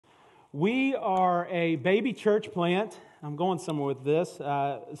We are a baby church plant. I'm going somewhere with this.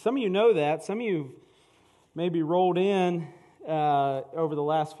 Some of you know that. Some of you maybe rolled in over the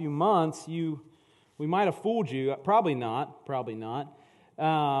last few months. We might have fooled you. Probably not.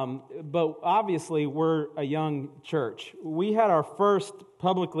 But obviously, we're a young church. We had our first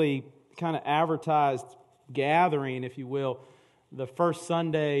publicly kind of advertised gathering, if you will, the first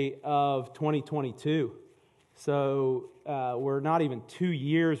Sunday of 2022. So we're not even 2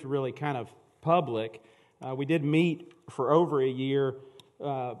 years really kind of public. We did meet for over a year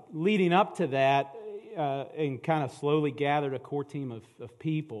leading up to that and kind of slowly gathered a core team of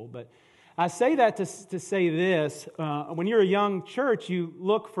people. But I say that to say this. When you're a young church, you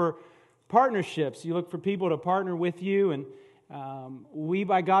look for partnerships. You look for people to partner with you. And we,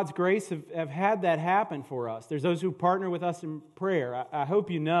 by God's grace, have had that happen for us. There's those who partner with us in prayer. I hope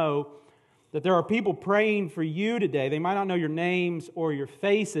you know that there are people praying for you today. They might not know your names or your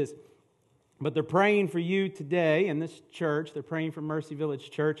faces, but they're praying for you today in this church. They're praying for Mercy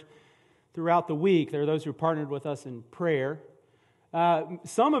Village Church throughout the week. There are those who partnered with us in prayer.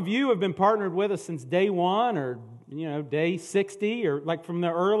 Some of you have been partnered with us since day one or, day 60 or like from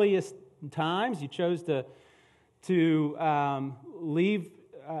the earliest times. You chose to leave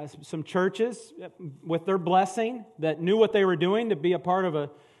some churches with their blessing that knew what they were doing to be a part of a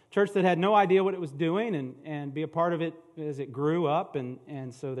church that had no idea what it was doing and be a part of it as it grew up.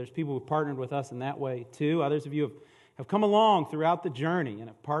 And so there's people who partnered with us in that way too. Others of you have come along throughout the journey and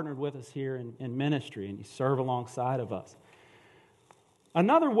have partnered with us here in ministry, and you serve alongside of us.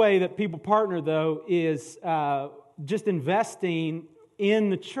 Another way that people partner, though, is just investing in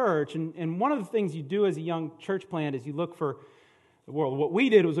the church. And one of the things you do as a young church plant is you look for, well, what we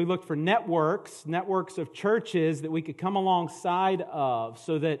did was we looked for networks of churches that we could come alongside of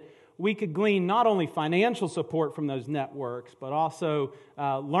so that we could glean not only financial support from those networks, but also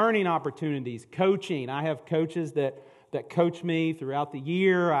learning opportunities, coaching. I have coaches that coach me throughout the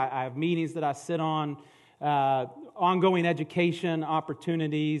year. I have meetings that I sit on, ongoing education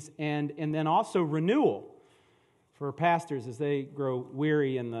opportunities, and then also renewal for pastors as they grow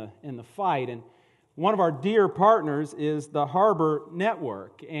weary in the fight. And one of our dear partners is the Harbor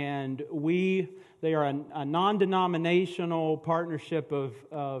Network, and they are a non-denominational partnership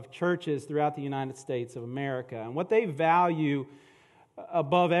of churches throughout the United States of America. And what they value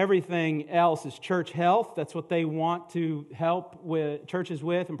above everything else is church health. That's what they want to help with churches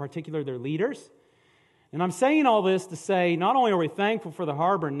with, in particular their leaders. And I'm saying all this to say, not only are we thankful for the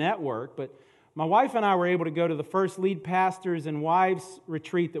Harbor Network, but my wife and I were able to go to the first lead pastors and wives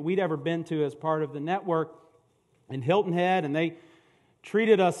retreat that we'd ever been to as part of the network in Hilton Head, and they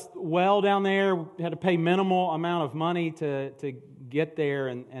treated us well down there. We had to pay minimal amount of money to get there,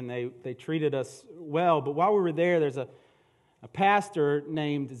 and they treated us well. But while we were there, there's a pastor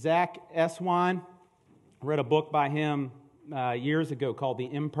named Zach Eswine. I read a book by him years ago called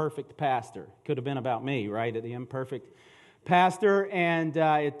The Imperfect Pastor. Could have been about me, right? The Imperfect Pastor, and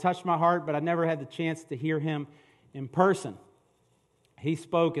it touched my heart, but I never had the chance to hear him in person. He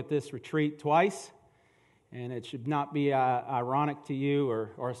spoke at this retreat twice, and it should not be ironic to you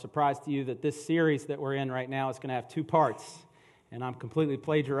or a surprise to you that this series that we're in right now is going to have 2 parts, and I'm completely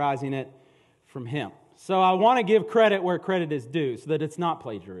plagiarizing it from him. So I want to give credit where credit is due, so that it's not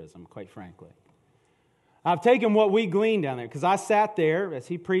plagiarism, quite frankly. I've taken what we gleaned down there, because I sat there as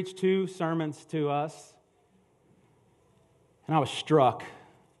he preached 2 sermons to us, and I was struck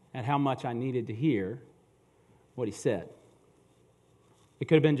at how much I needed to hear what he said. It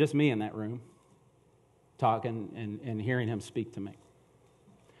could have been just me in that room, talking and hearing him speak to me.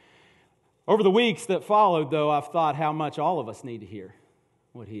 Over the weeks that followed, though, I've thought how much all of us need to hear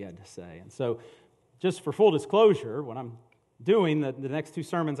what he had to say. And so, just for full disclosure, what I'm doing, the next 2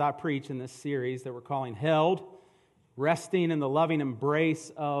 sermons I preach in this series that we're calling Held, Resting in the Loving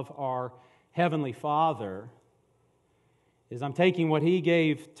Embrace of Our Heavenly Father, is I'm taking what he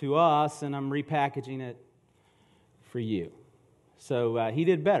gave to us and I'm repackaging it for you. So he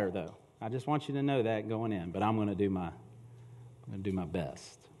did better, though. I just want you to know that going in, but I'm going to do my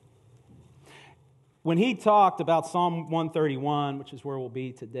best. When he talked about Psalm 131, which is where we'll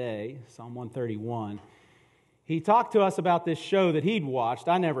be today, Psalm 131, he talked to us about this show that he'd watched.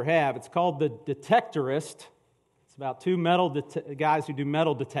 I never have. It's called The Detectorist. It's about 2 guys who do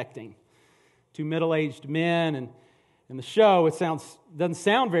metal detecting. 2 middle-aged men, and in the show, it doesn't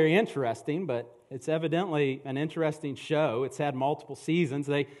sound very interesting, but it's evidently an interesting show. It's had multiple seasons.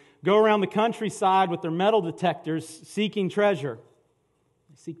 They go around the countryside with their metal detectors seeking treasure.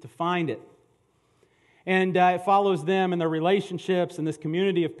 They seek to find it. And it follows them and their relationships and this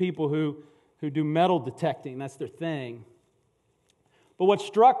community of people who do metal detecting. That's their thing. But what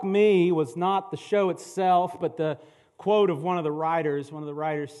struck me was not the show itself, but the quote of one of the writers. One of the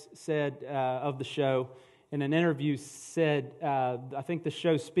writers said of the show in an interview said, I think the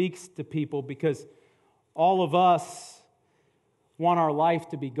show speaks to people because all of us want our life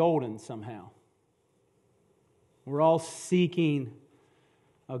to be golden somehow. We're all seeking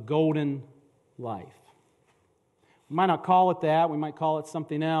a golden life. We might not call it that. We might call it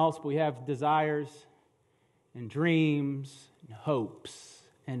something else. But we have desires and dreams and hopes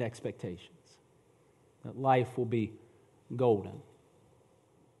and expectations that life will be golden.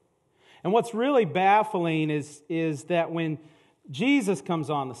 And what's really baffling is that when Jesus comes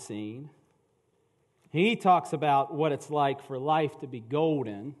on the scene, He talks about what it's like for life to be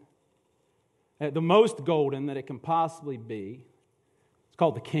golden, the most golden that it can possibly be. It's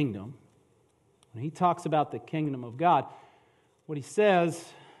called the kingdom. When He talks about the kingdom of God, what He says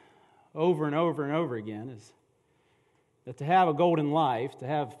over and over and over again is that to have a golden life, to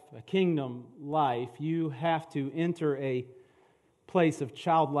have a kingdom life, you have to enter a place of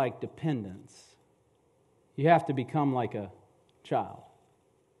childlike dependence. You have to become like a child.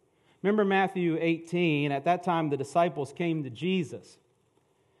 Remember Matthew 18, at that time the disciples came to Jesus.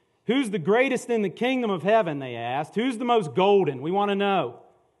 Who's the greatest in the kingdom of heaven, they asked. Who's the most golden? We want to know.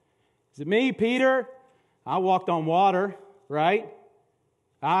 Is it me, Peter? I walked on water, right?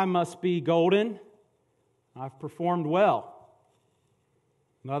 I must be golden. I've performed well.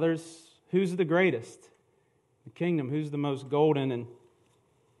 And others, who's the greatest? The kingdom, who's the most golden? And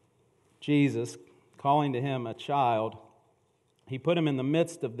Jesus, calling to him a child, He put him in the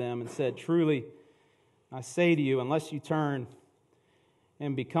midst of them and said, "Truly, I say to you, unless you turn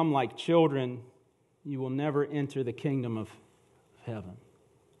and become like children, you will never enter the kingdom of heaven."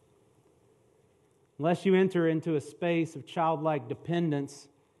 Unless you enter into a space of childlike dependence,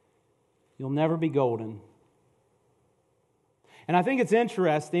 you'll never be golden. And I think it's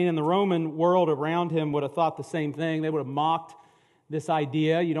interesting, and the Roman world around him would have thought the same thing. They would have mocked this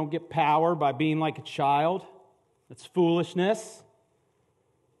idea. You don't get power by being like a child. That's foolishness.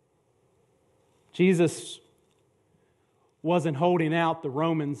 Jesus wasn't holding out the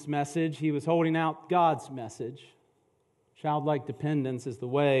Romans' message. He was holding out God's message. Childlike dependence is the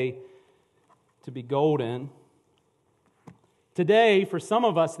way to be golden. Today, for some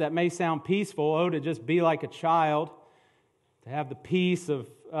of us, that may sound peaceful. To just be like a child, to have the peace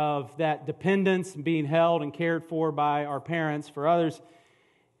of that dependence and being held and cared for by our parents. For others,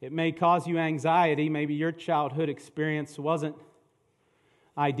 it may cause you anxiety. Maybe your childhood experience wasn't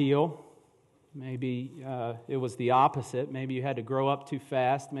ideal. Maybe it was the opposite. Maybe you had to grow up too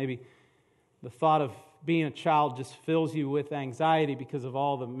fast. Maybe the thought of being a child just fills you with anxiety because of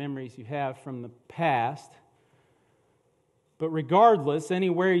all the memories you have from the past. But regardless,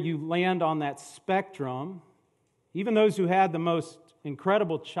 anywhere you land on that spectrum, even those who had the most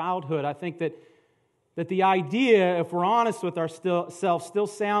incredible childhood, I think that the idea, if we're honest with ourselves, still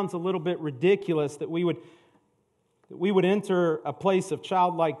sounds a little bit ridiculous that we would enter a place of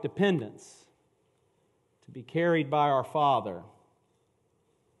childlike dependence, to be carried by our Father,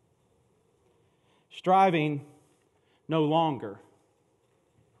 striving no longer,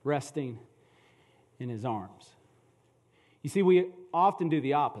 resting in His arms. You see, we often do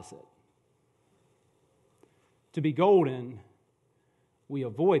the opposite. To be golden, we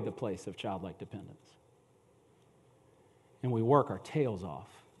avoid the place of childlike dependence. And we work our tails off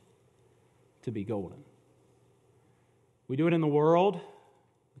to be golden. We do it in the world,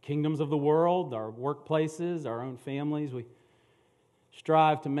 the kingdoms of the world, our workplaces, our own families. We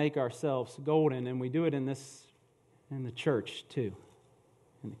strive to make ourselves golden, and we do it in the church too,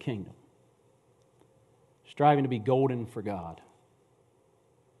 in the kingdom. Striving to be golden for God.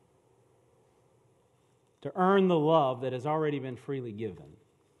 To earn the love that has already been freely given.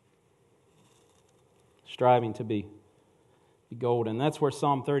 Striving to be golden. That's where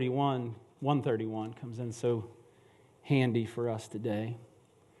Psalm 131 comes in so handy for us today.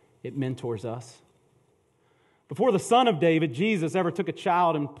 It mentors us. Before the Son of David, Jesus, ever took a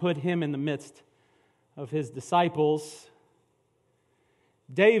child and put him in the midst of his disciples,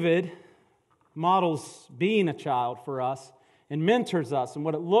 David models being a child for us and mentors us and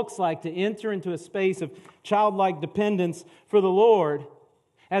what it looks like to enter into a space of childlike dependence for the Lord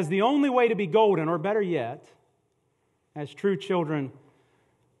as the only way to be golden, or better yet, as true children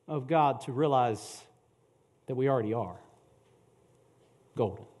of God, to realize that we already are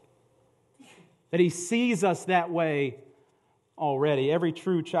golden. That He sees us that way already. Every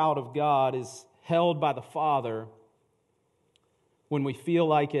true child of God is held by the Father when we feel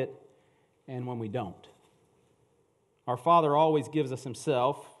like it and when we don't. Our Father always gives us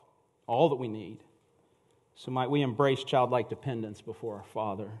Himself, all that we need, So might we embrace childlike dependence before our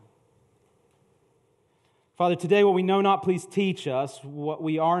Father. Father, today what we know not, please teach us. What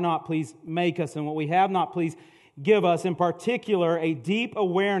we are not, please make us. And what we have not, please give us, in particular, a deep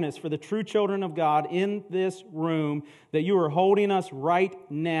awareness for the true children of God in this room, that you are holding us right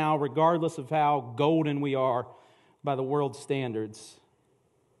now, regardless of how golden we are by the world's standards,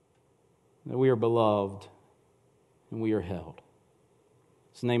 that we are beloved and we are held.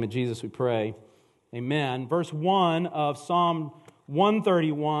 In the name of Jesus we pray. Amen. Verse 1 of Psalm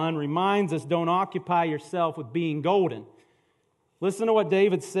 131 reminds us, don't occupy yourself with being golden. Listen to what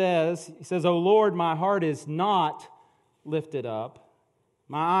David says. He says, O Lord, my heart is not lifted up.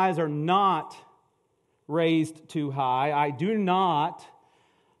 My eyes are not raised too high. I do not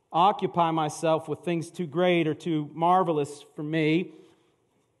occupy myself with things too great or too marvelous for me.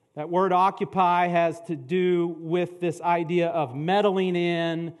 That word occupy has to do with this idea of meddling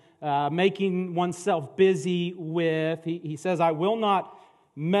in, making oneself busy with. He says, I will not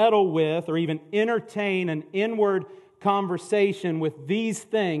meddle with or even entertain an inward conversation with these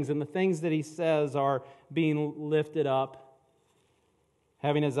things. And the things that he says are being lifted up,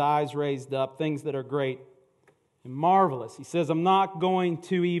 having his eyes raised up, things that are great and marvelous. He says, I'm not going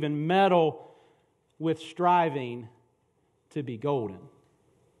to even meddle with striving to be golden.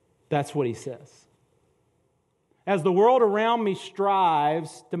 That's what he says. As the world around me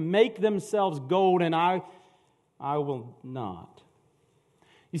strives to make themselves golden, I will not.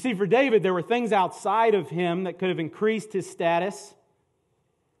 You see, for David, there were things outside of him that could have increased his status,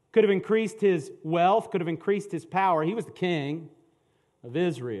 could have increased his wealth, could have increased his power. He was the king of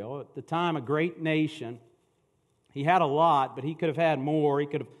Israel, at the time a great nation. He had a lot, but he could have had more. He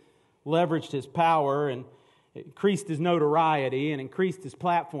could have leveraged his power and increased his notoriety and increased his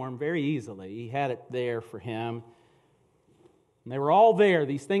platform very easily. He had it there for him. And they were all there,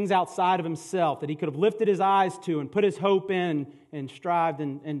 these things outside of himself that he could have lifted his eyes to and put his hope in and strived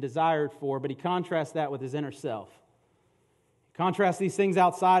and desired for, but he contrasts that with his inner self. He contrasts these things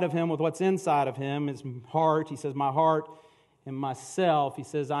outside of him with what's inside of him, his heart. He says, my heart and myself. He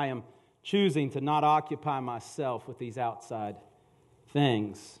says, I am choosing to not occupy myself with these outside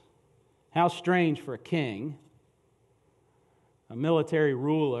things. How strange for a king, a military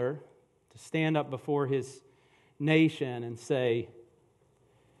ruler, to stand up before his nation and say,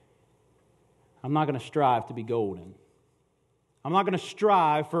 I'm not going to strive to be golden. I'm not going to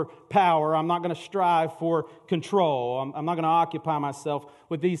strive for power. I'm not going to strive for control. I'm not going to occupy myself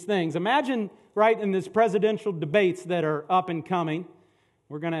with these things. Imagine, right, in these presidential debates that are up and coming,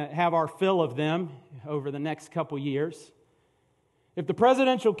 we're going to have our fill of them over the next couple years. If the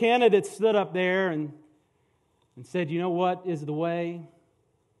presidential candidate stood up there and said, you know what is the way?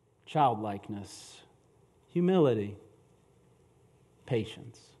 Childlikeness, humility,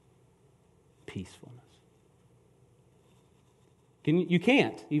 patience, peacefulness. You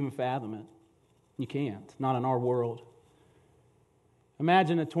can't even fathom it. You can't. Not in our world.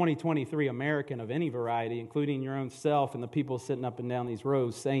 Imagine a 2023 American of any variety, including your own self and the people sitting up and down these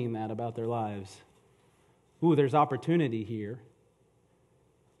rows saying that about their lives. Ooh, there's opportunity here.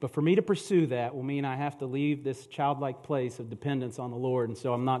 But for me to pursue that will mean I have to leave this childlike place of dependence on the Lord, and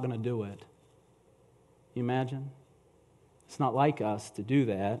so I'm not going to do it. You imagine? It's not like us to do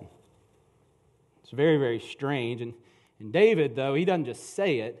that. It's very, very strange. And David, though, he doesn't just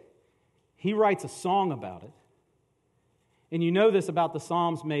say it. He writes a song about it. And you know this about the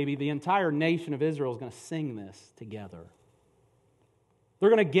Psalms maybe. The entire nation of Israel is going to sing this together.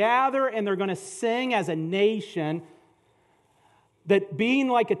 They're going to gather and they're going to sing as a nation that being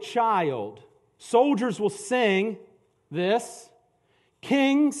like a child, soldiers will sing this,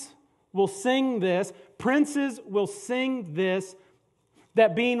 kings will sing this, princes will sing this,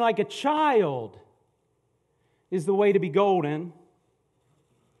 that being like a child is the way to be golden.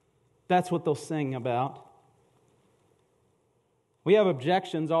 That's what they'll sing about. We have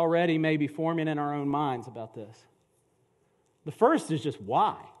objections already maybe forming in our own minds about this. The first is just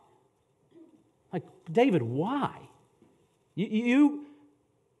why? Like, David, why? You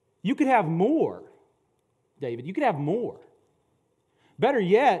could have more, David. You could have more. Better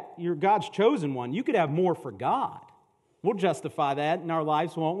yet, you're God's chosen one. You could have more for God. We'll justify that in our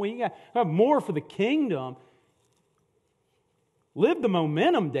lives, won't we? You have more for the kingdom. Live the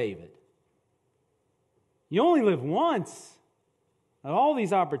momentum, David. You only live once. And all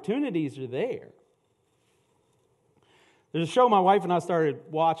these opportunities are there. There's a show my wife and I started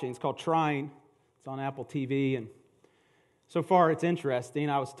watching. It's called Trying. It's on Apple TV, and so far it's interesting.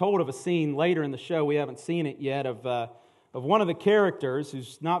 I was told of a scene later in the show, we haven't seen it yet, of one of the characters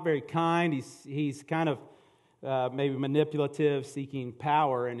who's not very kind. He's kind of maybe manipulative, seeking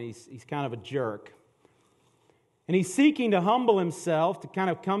power, and he's kind of a jerk. And he's seeking to humble himself to kind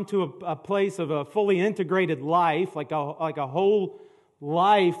of come to a place of a fully integrated life, like a whole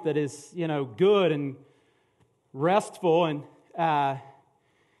life that is, good and restful. And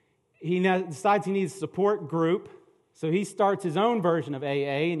he decides he needs a support group. So he starts his own version of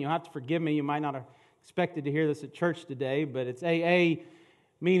AA. And you'll have to forgive me, you might not have expected to hear this at church today, but it's AA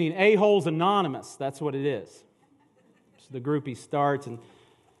meaning A-Holes Anonymous. That's what it is. So the group he starts, and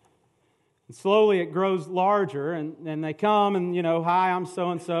slowly it grows larger, and they come and, hi, I'm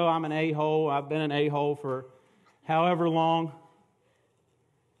so-and-so, I'm an a-hole, I've been an a-hole for however long.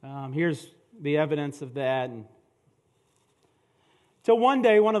 Here's the evidence of that. Until one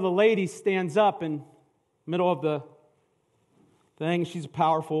day, one of the ladies stands up in the middle of the thing. She's a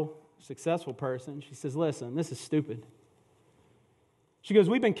powerful, successful person. She says, listen, this is stupid. She goes,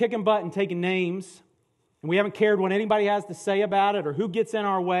 we've been kicking butt and taking names, and we haven't cared what anybody has to say about it or who gets in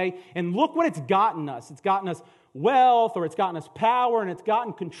our way. And look what it's gotten us. It's gotten us wealth, or it's gotten us power, and it's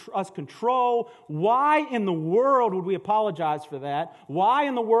gotten us control. Why in the world would we apologize for that? Why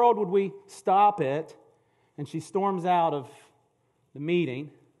in the world would we stop it? And she storms out of the meeting,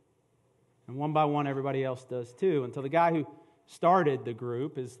 and one by one everybody else does too, until the guy who started the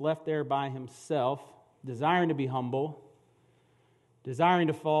group is left there by himself, desiring to be humble, desiring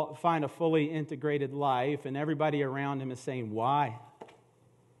to find a fully integrated life, and everybody around him is saying, why?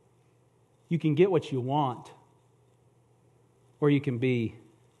 You can get what you want, or you can be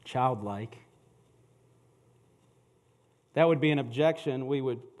childlike. That would be an objection we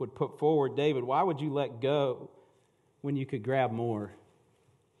would put forward. David, why would you let go when you could grab more?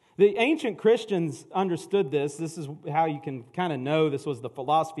 The ancient Christians understood this. This is how you can kind of know this was the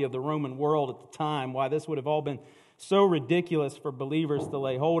philosophy of the Roman world at the time, why this would have all been so ridiculous for believers to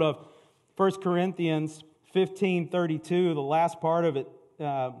lay hold of. 1 Corinthians 15:32, the last part of it,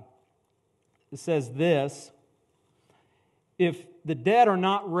 it says this: if the dead are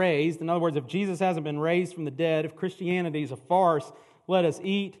not raised, in other words, if Jesus hasn't been raised from the dead, if Christianity is a farce, let us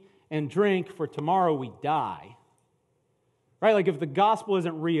eat and drink, for tomorrow we die. Right? Like if the gospel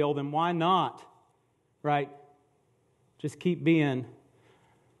isn't real, then why not? Right? Just keep being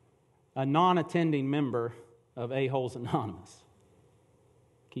a non-attending member of A-Holes Anonymous.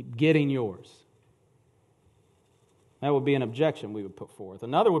 Keep getting yours. That would be an objection we would put forth.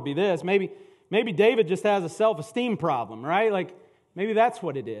 Another would be this: maybe David just has a self-esteem problem, right? Like maybe that's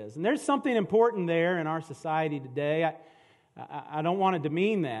what it is. And there's something important there in our society today. I don't want to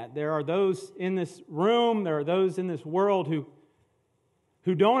demean that. There are those in this room, there are those in this world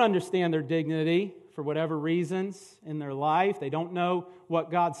who don't understand their dignity for whatever reasons in their life. They don't know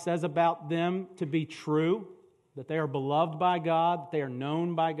what God says about them to be true, that they are beloved by God, that they are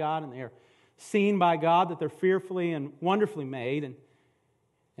known by God, and they are seen by God, that they're fearfully and wonderfully made.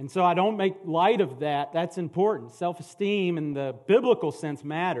 And so I don't make light of that. That's important. Self-esteem in the biblical sense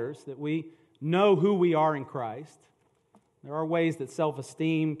matters, that we know who we are in Christ. There are ways that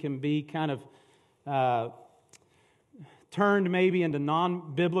self-esteem can be kind of turned maybe into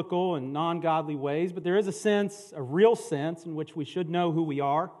non-biblical and non-godly ways, but there is a sense, a real sense, in which we should know who we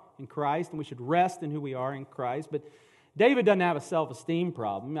are in Christ, and we should rest in who we are in Christ. But David doesn't have a self-esteem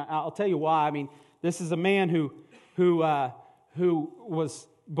problem. I'll tell you why. I mean, this is a man who was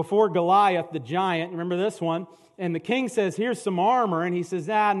before Goliath, the giant. Remember this one? And the king says, here's some armor. And he says,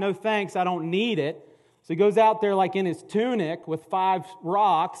 no thanks, I don't need it. So he goes out there like in his tunic with 5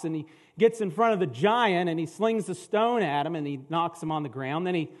 rocks, and he gets in front of the giant, and he slings the stone at him, and he knocks him on the ground.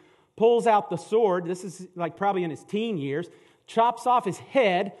 Then he pulls out the sword. This is like probably in his teen years. Chops off his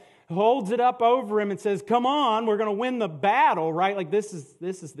head, holds it up over him, and says, come on, we're going to win the battle, right? Like this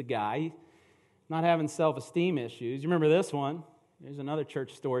is the guy. Not having self-esteem issues. You remember this one? There's another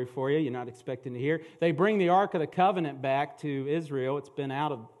church story for you you're not expecting to hear. They bring the Ark of the Covenant back to Israel. It's been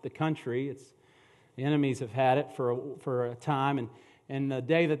out of the country. The enemies have had it for a time, and the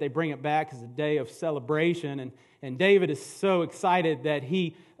day that they bring it back is a day of celebration, and David is so excited that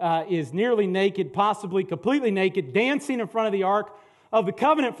he is nearly naked, possibly completely naked, dancing in front of the Ark of the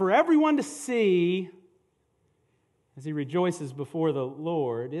Covenant for everyone to see as he rejoices before the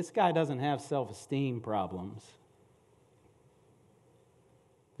Lord. This guy doesn't have self-esteem problems.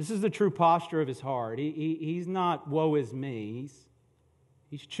 This is the true posture of his heart. He's not, woe is me.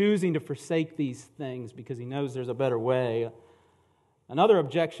 He's choosing to forsake these things because he knows there's a better way. Another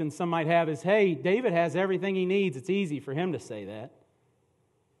objection some might have is, hey, David has everything he needs. It's easy for him to say that.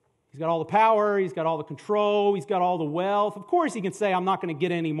 He's got all the power. He's got all the control. He's got all the wealth. Of course he can say, I'm not going to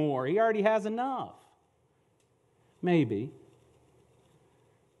get any more. He already has enough. Maybe.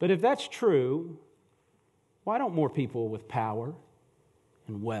 But if that's true, why don't more people with power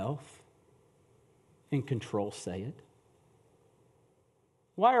and wealth in control say it?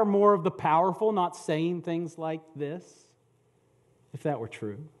 Why are more of the powerful not saying things like this, if that were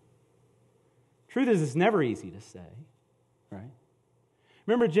true? Truth is, it's never easy to say, right?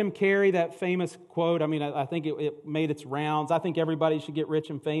 Remember Jim Carrey, that famous quote? I mean, I think it made its rounds. I think everybody should get rich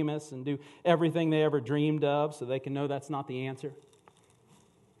and famous and do everything they ever dreamed of so they can know that's not the answer.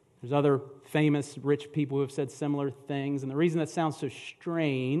 There's other famous rich people who have said similar things. And the reason that sounds so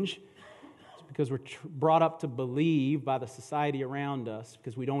strange is because we're brought up to believe by the society around us,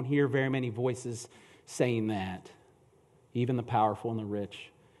 because we don't hear very many voices saying that, even the powerful and the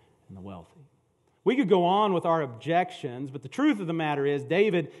rich and the wealthy. We could go on with our objections, but the truth of the matter is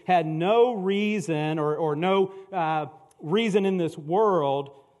David had no reason or no reason in this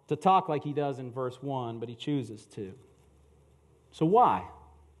world to talk like he does in verse 1, but he chooses to. So why?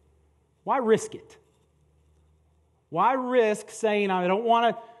 Why risk it? Why risk saying, I don't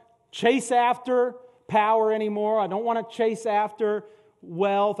want to chase after power anymore. I don't want to chase after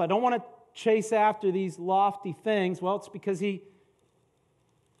wealth. I don't want to chase after these lofty things. Well, it's because he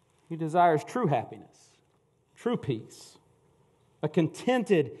desires true happiness, true peace, a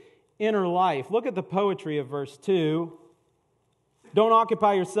contented inner life. Look at the poetry of verse 2. Don't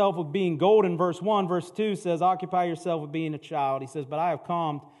occupy yourself with being gold in verse 1. Verse 2 says, occupy yourself with being a child. He says, but I have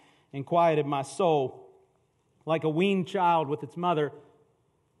calmed and quieted my soul. Like a weaned child with its mother,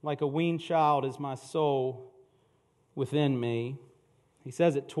 like a weaned child is my soul within me. He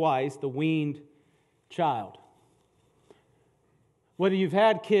says it twice, the weaned child. Whether you've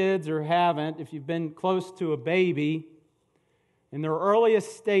had kids or haven't, if you've been close to a baby, in their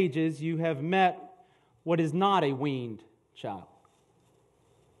earliest stages, you have met what is not a weaned child.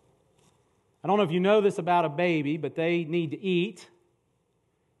 I don't know if you know this about a baby, but they need to eat.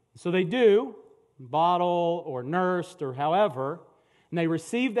 So they do, bottle or nursed or however, and they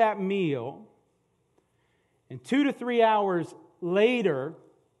receive that meal, and 2 to 3 hours later,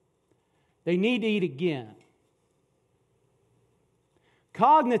 they need to eat again.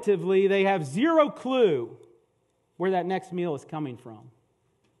 Cognitively, they have zero clue where that next meal is coming from.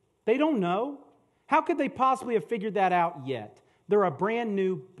 They don't know. How could they possibly have figured that out yet? They're a brand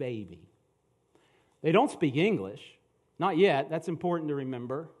new baby. They don't speak English. Not yet. That's important to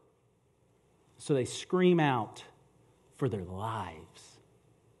remember. So they scream out for their lives,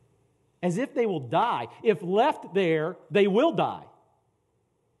 as if they will die. If left there, they will die.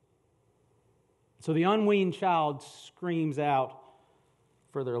 So the unweaned child screams out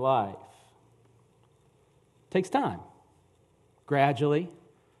for their life. It takes time. Gradually,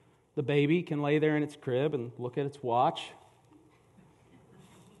 the baby can lay there in its crib and look at its watch.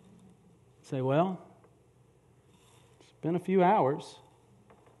 Say, well, it's been a few hours.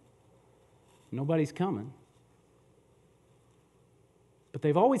 Nobody's coming. But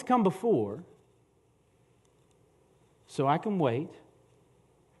they've always come before, so I can wait.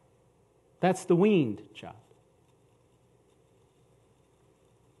 That's the weaned child.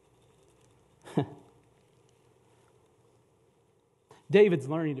 David's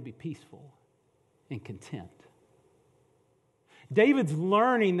learning to be peaceful and content. David's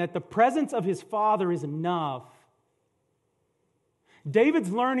learning that the presence of his Father is enough. David's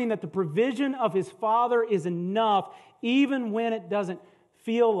learning that the provision of his Father is enough, even when it doesn't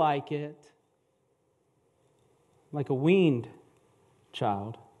feel like it. Like a weaned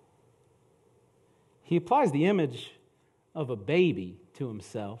child. He applies the image of a baby to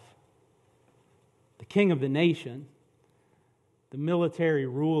himself. The king of the nation, the military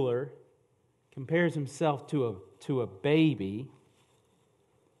ruler, compares himself to a baby.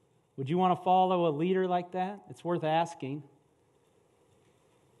 Would you want to follow a leader like that? It's worth asking.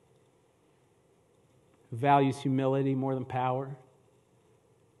 Who values humility more than power?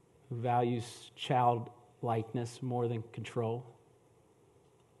 Who values childlikeness more than control?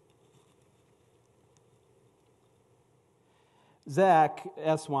 Zach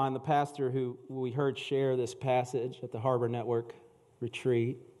Eswine, the pastor who we heard share this passage at the Harbor Network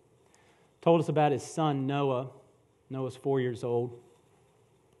retreat, told us about his son Noah. Noah's 4 years old.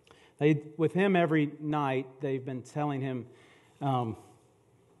 With him every night, they've been telling him,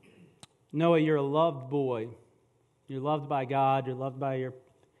 Noah, you're a loved boy. You're loved by God. You're loved by your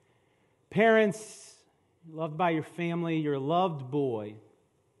parents. You're loved by your family. You're a loved boy.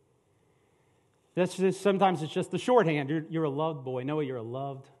 That's just, sometimes it's just the shorthand. You're a loved boy. Noah, you're a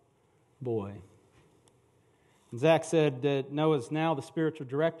loved boy. And Zach said that Noah's now the spiritual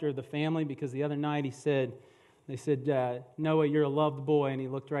director of the family because the other night they said, Noah, you're a loved boy. And he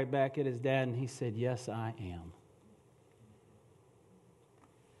looked right back at his dad and he said, yes, I am.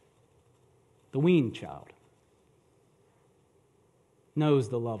 The weaned child knows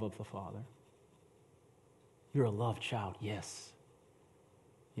the love of the Father. You're a loved child. Yes.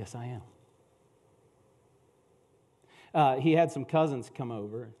 Yes, I am. He had some cousins come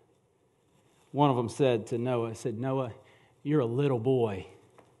over. One of them said to Noah, Noah, you're a little boy.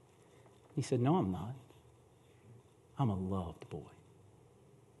 He said, no, I'm not. I'm a loved boy.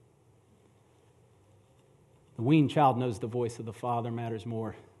 The weaned child knows the voice of the father matters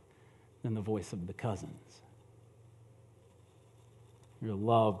more than the voice of the cousins. You're a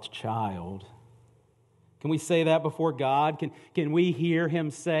loved child. Can we say that before God? Can we hear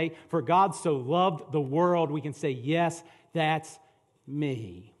him say, for God so loved the world, we can say, yes, that's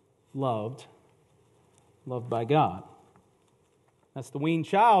me. Loved by God. That's the weaned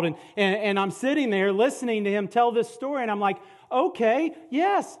child. And I'm sitting there listening to him tell this story, and I'm like, okay,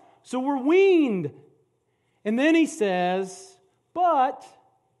 yes, so we're weaned. And then he says, but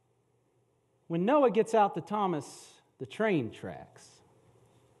when Noah gets out to Thomas the train tracks,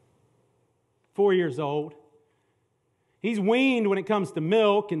 4 years old, he's weaned when it comes to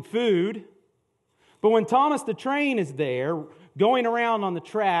milk and food. But when Thomas the train is there, going around on the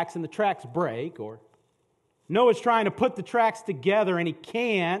tracks and the tracks break, or Noah's trying to put the tracks together and he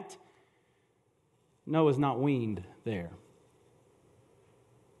can't, Noah's not weaned there.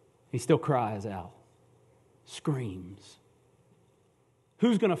 He still cries out, screams.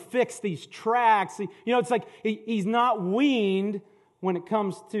 Who's going to fix these tracks? It's like he's not weaned when it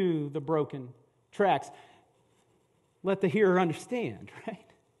comes to the broken tracks. Let the hearer understand, right?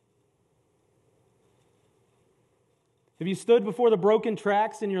 Have you stood before the broken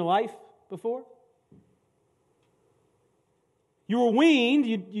tracks in your life before? You were weaned,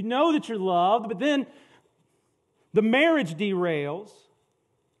 you know that you're loved, but then the marriage derails.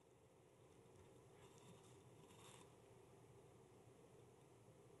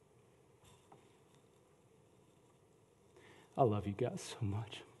 I love you guys so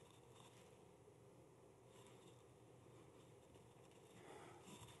much.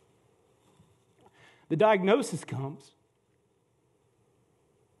 The diagnosis comes.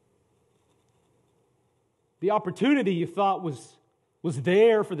 The opportunity you thought was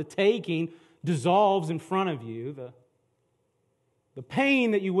there for the taking dissolves in front of you. The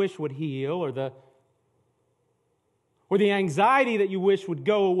pain that you wish would heal, or the anxiety that you wish would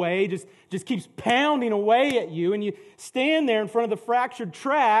go away just keeps pounding away at you, and you stand there in front of the fractured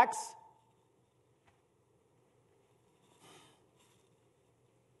tracks.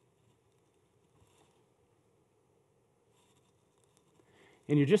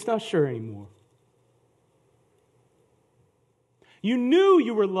 And you're just not sure anymore. You knew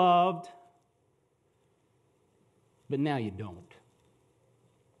you were loved, but now you don't.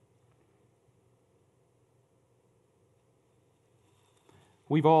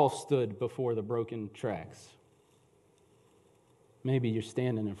 We've all stood before the broken tracks. Maybe you're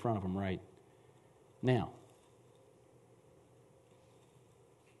standing in front of them right now.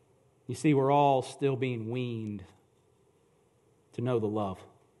 You see, we're all still being weaned to know the love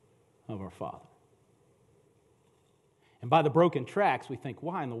of our Father. And by the broken tracks, we think,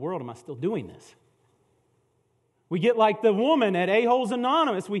 why in the world am I still doing this? We get like the woman at A-Holes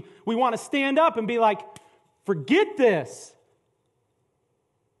Anonymous. We want to stand up and be like, forget this.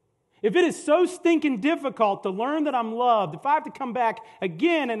 If it is so stinking difficult to learn that I'm loved, if I have to come back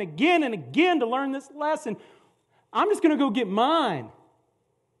again and again and again to learn this lesson, I'm just going to go get mine.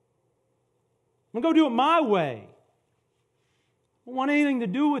 I'm going to go do it my way. I don't want anything to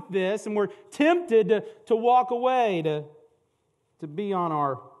do with this, and we're tempted to walk away, to be on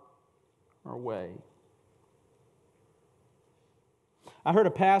our way. I heard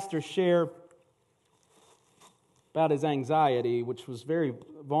a pastor share about his anxiety, which was very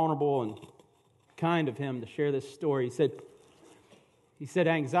vulnerable and kind of him to share this story. He said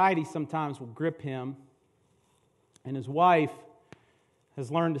anxiety sometimes will grip him, and his wife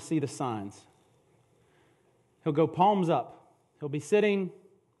has learned to see the signs. He'll go palms up. He'll be sitting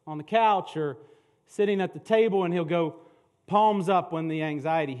on the couch or sitting at the table, and he'll go palms up when the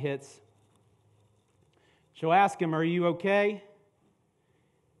anxiety hits. She'll ask him, "Are you okay?"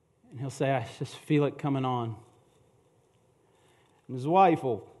 And he'll say, "I just feel it coming on." And his wife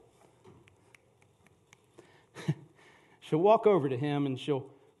will, she'll walk over to him and she'll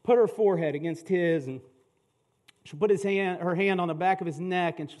put her forehead against his, and she'll put her hand on the back of his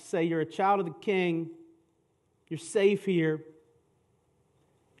neck, and she'll say, "You're a child of the King. You're safe here.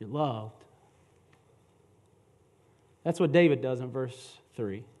 You're loved." That's what David does in verse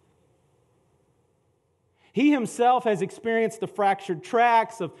 3. He himself has experienced the fractured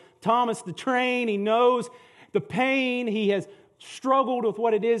tracks of Thomas the train. He knows the pain. He has struggled with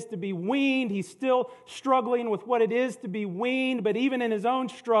what it is to be weaned. He's still struggling with what it is to be weaned, but even in his own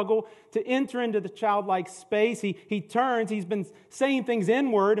struggle to enter into the childlike space, he turns. He's been saying things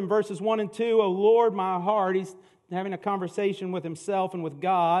inward in verses 1 and 2, "O Lord, my heart." He's having a conversation with himself and with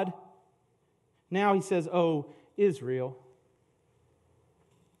God. Now he says, "O Israel."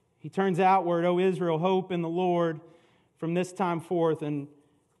 He turns outward, "O Israel, hope in the Lord from this time forth and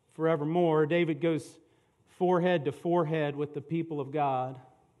forevermore." David goes forehead to forehead with the people of God.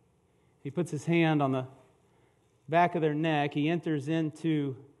 He puts his hand on the back of their neck. He enters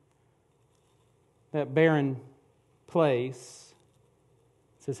into that barren place.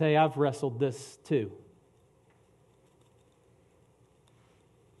 Says, "Hey, I've wrestled this too.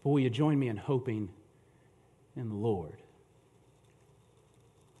 But will you join me in hoping in the Lord?"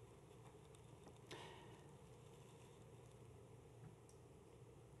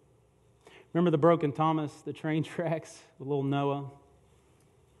 Remember the broken Thomas, the train tracks, the little Noah?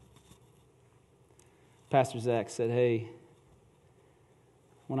 Pastor Zach said, "Hey,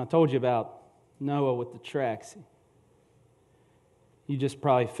 when I told you about Noah with the tracks, you just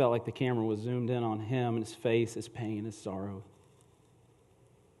probably felt like the camera was zoomed in on him and his face, his pain, his sorrow.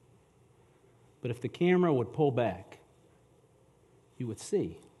 But if the camera would pull back, you would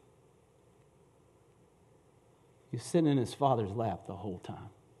see. He's sitting in his father's lap the whole time.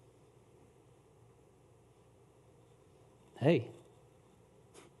 Hey."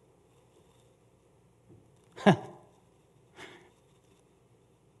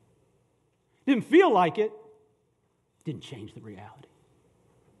 Didn't feel like it. Didn't change the reality.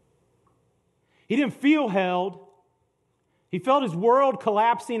 He didn't feel held. He felt his world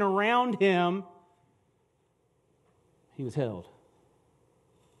collapsing around him. He was held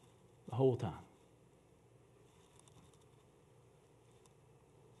the whole time.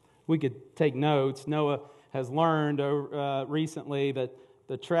 We could take notes. Noah has learned recently that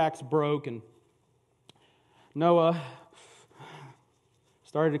the tracks broke, and Noah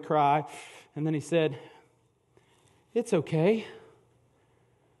started to cry, and then he said, "It's okay.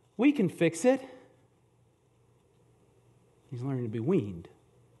 We can fix it." He's learning to be weaned.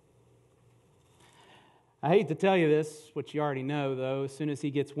 I hate to tell you this, what you already know, though. As soon as he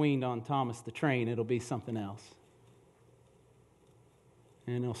gets weaned on Thomas the train, it'll be something else.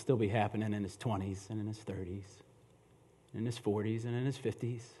 And it'll still be happening in his 20s and in his 30s, in his 40s and in his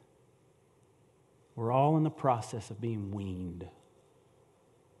 50s. We're all in the process of being weaned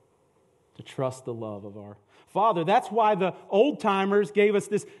to trust the love of our Father. That's why the old-timers gave us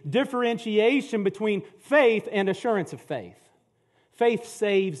this differentiation between faith and assurance of faith. Faith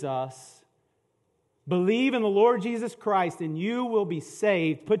saves us. Believe in the Lord Jesus Christ and you will be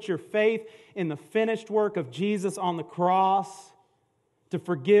saved. Put your faith in the finished work of Jesus on the cross to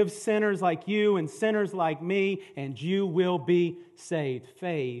forgive sinners like you and sinners like me, and you will be saved.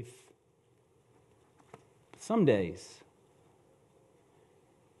 Faith. Some days,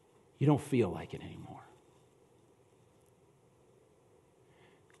 you don't feel like it anymore.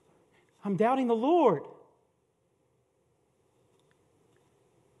 I'm doubting the Lord.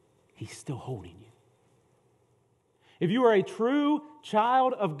 He's still holding you. If you are a true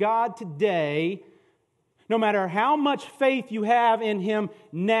child of God today, no matter how much faith you have in Him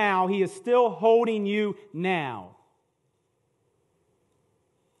now, He is still holding you now.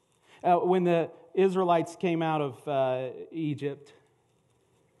 When the Israelites came out of Egypt,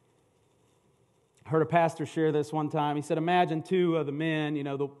 I heard a pastor share this one time. He said, imagine two of the men,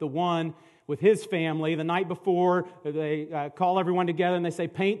 the one with his family, the night before, they call everyone together and they say,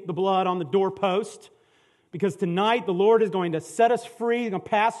 paint the blood on the doorpost. Because tonight the Lord is going to set us free, He's going to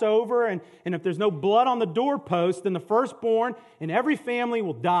pass over, and if there's no blood on the doorpost, then the firstborn in every family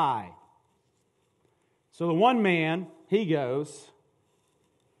will die. So the one man, he goes,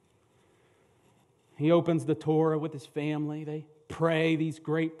 he opens the Torah with his family, they pray these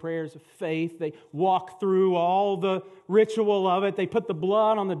great prayers of faith, they walk through all the ritual of it, they put the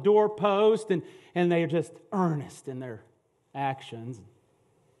blood on the doorpost, and they are just earnest in their actions.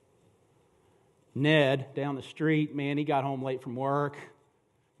 Ned, down the street, man, he got home late from work.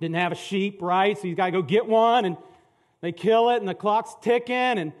 Didn't have a sheep, right? So he's got to go get one, and they kill it, and the clock's ticking,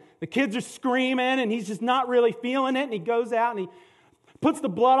 and the kids are screaming, and he's just not really feeling it, and he goes out, and he puts the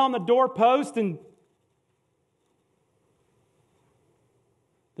blood on the doorpost, and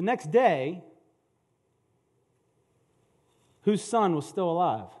the next day, whose son was still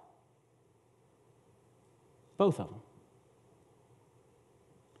alive? Both of them.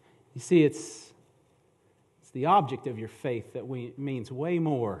 You see, it's the object of your faith that means way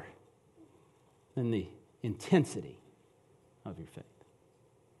more than the intensity of your faith.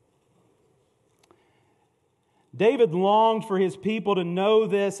 David longed for his people to know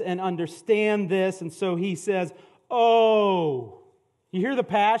this and understand this, and so he says, "Oh." You hear the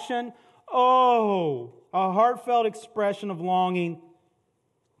passion? "Oh," a heartfelt expression of longing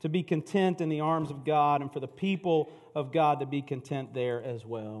to be content in the arms of God and for the people of God to be content there as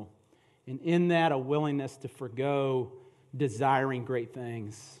well. And in that, a willingness to forgo desiring great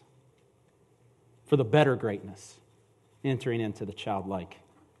things for the better greatness, entering into the childlike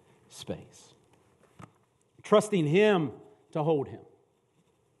space. Trusting Him to hold him.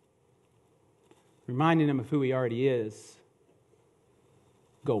 Reminding him of who he already is.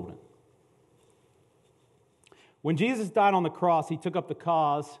 Golden. When Jesus died on the cross, He took up the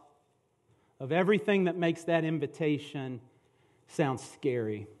cause of everything that makes that invitation sound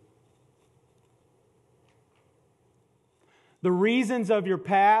scary. The reasons of your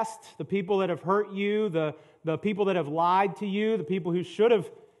past, the people that have hurt you, the people that have lied to you, the people who should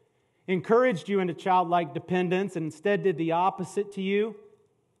have encouraged you into childlike dependence and instead did the opposite to you.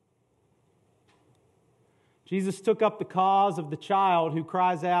 Jesus took up the cause of the child who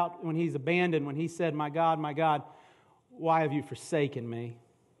cries out when he's abandoned, when he said, my God, why have you forsaken me?"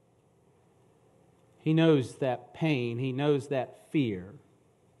 He knows that pain. He knows that fear.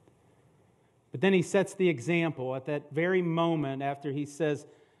 But then He sets the example at that very moment after He says,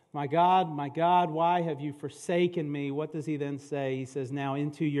 my God, why have you forsaken me?" What does He then say? He says, "Now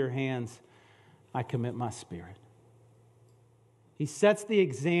into your hands I commit my spirit." He sets the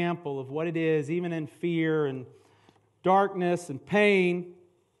example of what it is, even in fear and darkness and pain,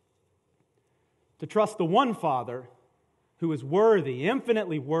 to trust the one Father who is worthy,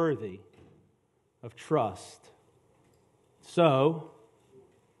 infinitely worthy of trust. So,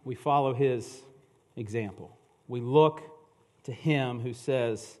 we follow His example. We look to Him who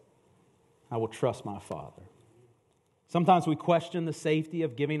says, "I will trust my Father." Sometimes we question the safety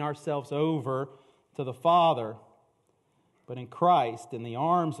of giving ourselves over to the Father. But in Christ, in the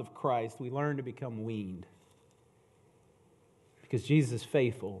arms of Christ, we learn to become weaned. Because Jesus is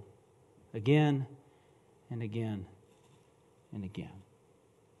faithful again and again and again.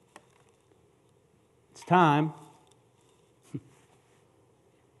 It's time. I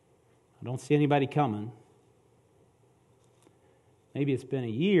don't see anybody coming. Maybe it's been a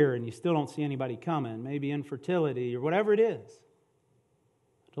year and you still don't see anybody coming. Maybe infertility or whatever it is.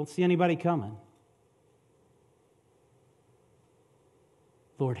 I don't see anybody coming.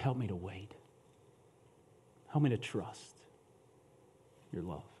 Lord, help me to wait. Help me to trust your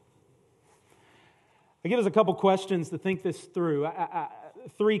love. I give us a couple questions to think this through.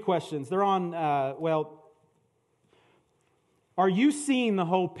 3 questions. They're on, are you seeing the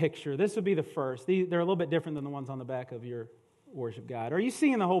whole picture? This would be the first. They're a little bit different than the ones on the back of your worship guide. Are you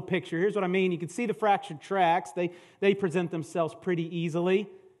seeing the whole picture? Here's what I mean. You can see the fractured tracks. They present themselves pretty easily.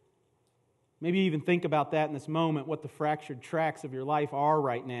 Maybe you even think about that in this moment, what the fractured tracks of your life are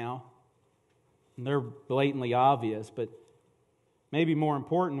right now. And they're blatantly obvious, but maybe more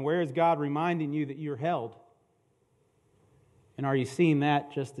important, where is God reminding you that you're held? And are you seeing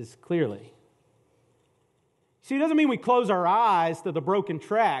that just as clearly? See, it doesn't mean we close our eyes to the broken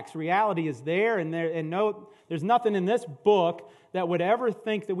tracks. Reality is there, and there's nothing in this book that would ever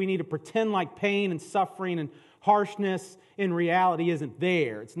think that we need to pretend like pain and suffering and harshness in reality isn't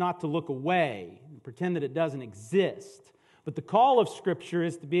there. It's not to look away and pretend that it doesn't exist. But the call of Scripture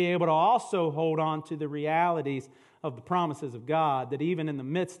is to be able to also hold on to the realities of the promises of God, that even in the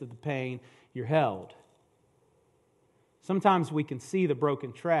midst of the pain, you're held. Sometimes we can see the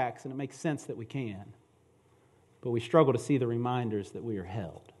broken tracks, and it makes sense that we can. But we struggle to see the reminders that we are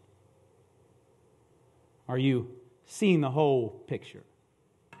held. Are you seeing the whole picture?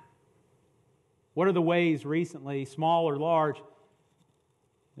 What are the ways recently, small or large,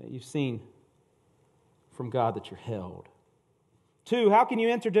 that you've seen from God that you're held? 2, how can you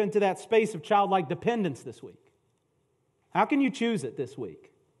enter into that space of childlike dependence this week? How can you choose it this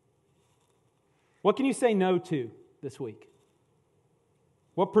week? What can you say no to this week?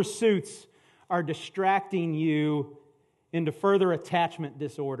 What pursuits are distracting you into further attachment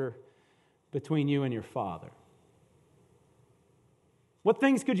disorder between you and your Father? What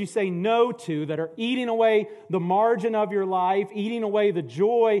things could you say no to that are eating away the margin of your life, eating away the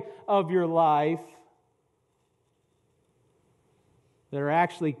joy of your life, that are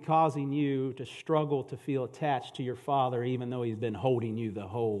actually causing you to struggle to feel attached to your Father even though He's been holding you the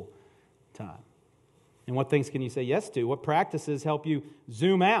whole time? And what things can you say yes to? What practices help you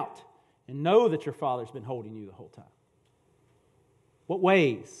zoom out and know that your Father's been holding you the whole time? What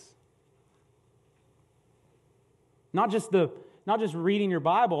ways? Not just reading your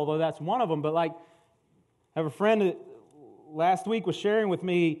Bible, although that's one of them, but I have a friend that last week was sharing with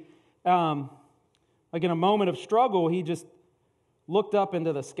me Like in a moment of struggle, he just looked up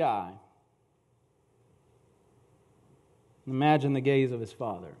into the sky. Imagine the gaze of his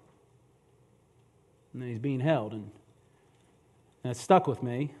Father. And then he's being held. And it stuck with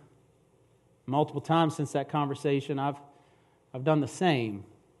me. Multiple times since that conversation, I've done the same.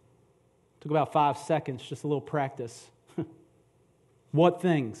 Took about 5 seconds, just a little practice. What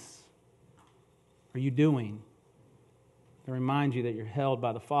things are you doing to remind you that you're held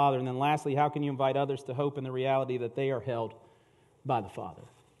by the Father? And then lastly, how can you invite others to hope in the reality that they are held by the Father?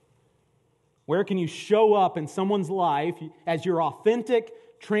 Where can you show up in someone's life as your authentic,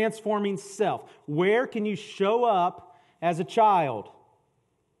 transforming self? Where can you show up as a child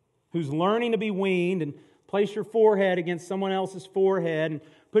who's learning to be weaned and place your forehead against someone else's forehead and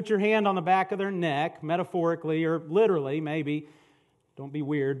put your hand on the back of their neck, metaphorically or literally, maybe. Don't be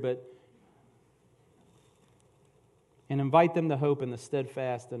weird, but... and invite them to hope in the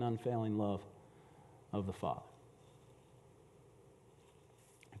steadfast and unfailing love of the Father.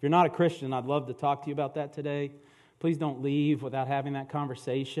 If you're not a Christian, I'd love to talk to you about that today. Please don't leave without having that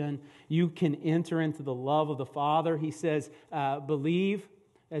conversation. You can enter into the love of the Father. He says, believe,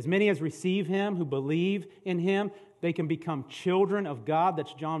 as many as receive Him, who believe in Him, they can become children of God.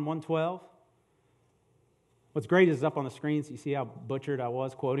 That's John 1:12. What's great is it's up on the screen, so you see how butchered I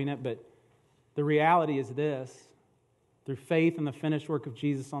was quoting it, but the reality is this. Through faith in the finished work of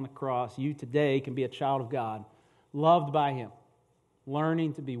Jesus on the cross, you today can be a child of God, loved by Him,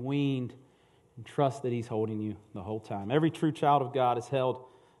 learning to be weaned and trust that He's holding you the whole time. Every true child of God is held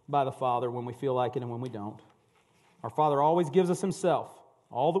by the Father when we feel like it and when we don't. Our Father always gives us Himself,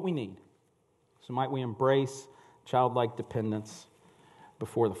 all that we need. So might we embrace childlike dependence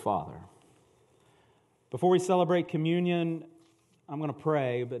before the Father. Before we celebrate communion, I'm going to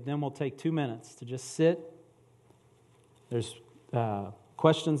pray, but then we'll take 2 minutes to just sit. There's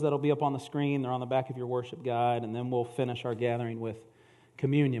questions that'll be up on the screen. They're on the back of your worship guide, and then we'll finish our gathering with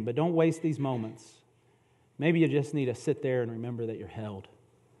communion. But don't waste these moments. Maybe you just need to sit there and remember that you're held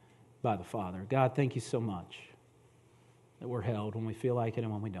by the Father. God, thank you so much that we're held when we feel like it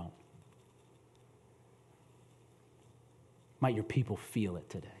and when we don't. Might your people feel it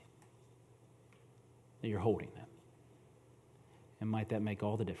today, that you're holding them. And might that make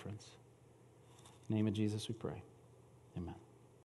all the difference. In the name of Jesus we pray. Amen.